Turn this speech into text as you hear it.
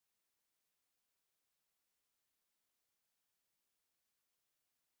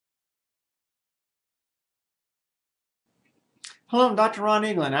Hello, I'm Dr. Ron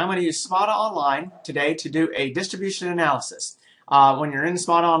England. I'm going to use SMADA Online today to do a distribution analysis. When you're in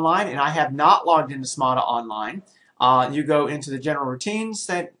SMADA Online, and I have not logged into SMADA Online, you go into the general routines,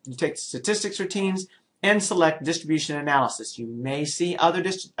 you take the statistics routines, and select distribution analysis. You may see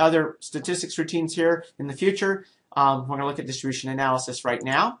other statistics routines here in the future. We're going to look at distribution analysis right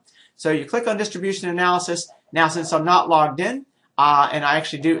now. So you click on distribution analysis. Now, since I'm not logged in, and I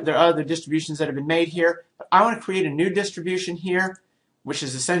actually there are other distributions that have been made here, but I want to create a new distribution here, which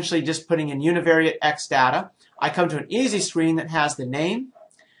is essentially just putting in Uni-Variate X data. I come to an easy screen that has the name,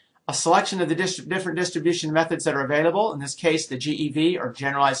 a selection of the different distribution methods that are available, in this case the GEV, or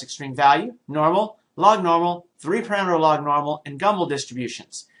Generalized Extreme Value, Normal, Log Normal, 3-parameter Log Normal, and Gumbel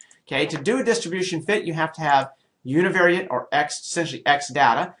distributions. Okay, to do a distribution fit, you have to have Uni-Variate, or X, essentially X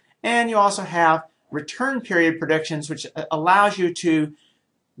data, and you also have return period predictions, which allows you to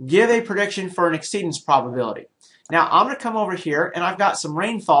give a prediction for an exceedance probability. Now, I'm going to come over here, and I've got some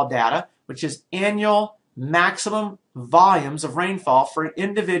rainfall data, which is annual maximum volumes of rainfall for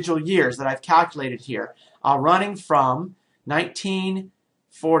individual years that I've calculated here, running from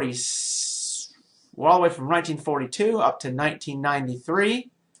 1940, all the way from 1942 up to 1993.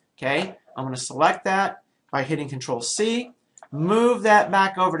 Okay, I'm going to select that by hitting Control-C. Move that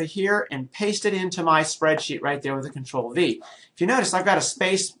back over to here and paste it into my spreadsheet right there with a Control-V. If you notice, I've got a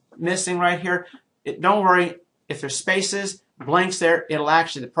space missing right here. Don't worry, if there's spaces, blanks there,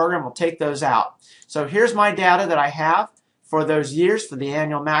 the program will take those out. So here's my data that I have for those years for the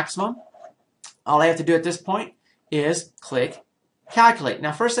annual maximum. All I have to do at this point is click Calculate.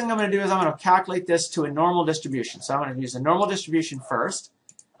 Now, first thing I'm going to do is I'm going to calculate this to a normal distribution. So I'm going to use the normal distribution first.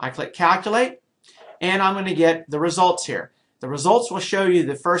 I click Calculate, and I'm going to get the results here. The results will show you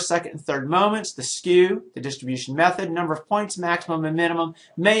the first, second, and third moments, the skew, the distribution method, number of points, maximum and minimum.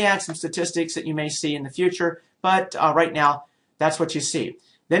 May add some statistics that you may see in the future, but right now, that's what you see.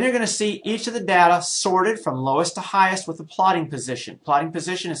 Then you're going to see each of the data sorted from lowest to highest with a plotting position. Plotting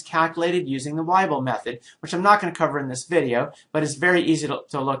position is calculated using the Weibull method, which I'm not going to cover in this video, but it's very easy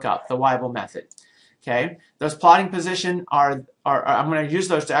to look up, the Weibull method. Okay, those plotting position I'm going to use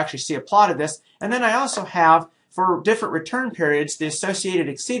those to actually see a plot of this, and then I also have, for different return periods, the associated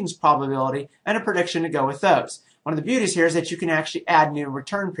exceedance probability and a prediction to go with those. One of the beauties here is that you can actually add new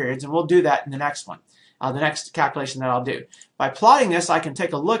return periods, and we'll do that in the next one, the next calculation that I'll do. By plotting this, I can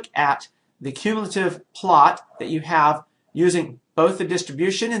take a look at the cumulative plot that you have using both the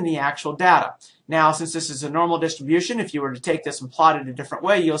distribution and the actual data. Now, since this is a normal distribution, if you were to take this and plot it a different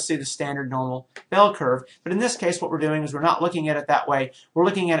way, you'll see the standard normal bell curve. But in this case, what we're doing is we're not looking at it that way. We're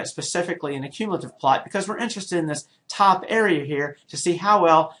looking at it specifically in a cumulative plot because we're interested in this top area here to see how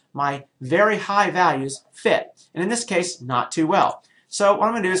well my very high values fit. And in this case, not too well. So what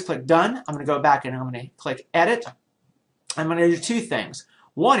I'm going to do is click Done. I'm going to go back and I'm going to click Edit. I'm going to do two things.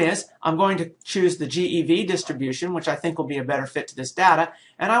 One is I'm going to choose the GEV distribution, which I think will be a better fit to this data,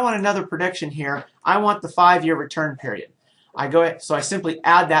 and I want another prediction here. I want the 5-year return period. So I simply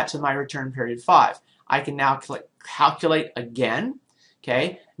add that to my return period 5. I can now click Calculate again.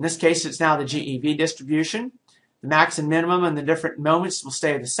 Okay, in this case it's now the GEV distribution. The max and minimum and the different moments will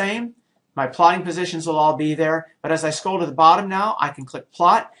stay the same. My plotting positions will all be there, but as I scroll to the bottom now, I can click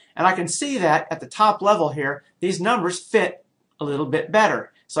Plot, and I can see that at the top level here, these numbers fit a little bit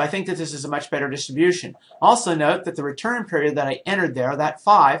better. So I think that this is a much better distribution. Also note that the return period that I entered there, that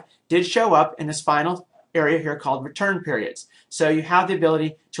 5, did show up in this final area here called return periods. So you have the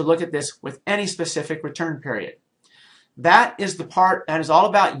ability to look at this with any specific return period. That is the part that is all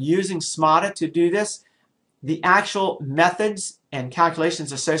about using SMADA to do this. The actual methods and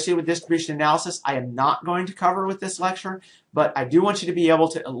calculations associated with distribution analysis I am not going to cover with this lecture, but I do want you to be able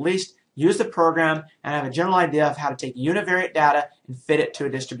to at least use the program and have a general idea of how to take univariate data and fit it to a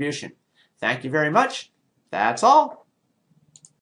distribution. Thank you very much. That's all.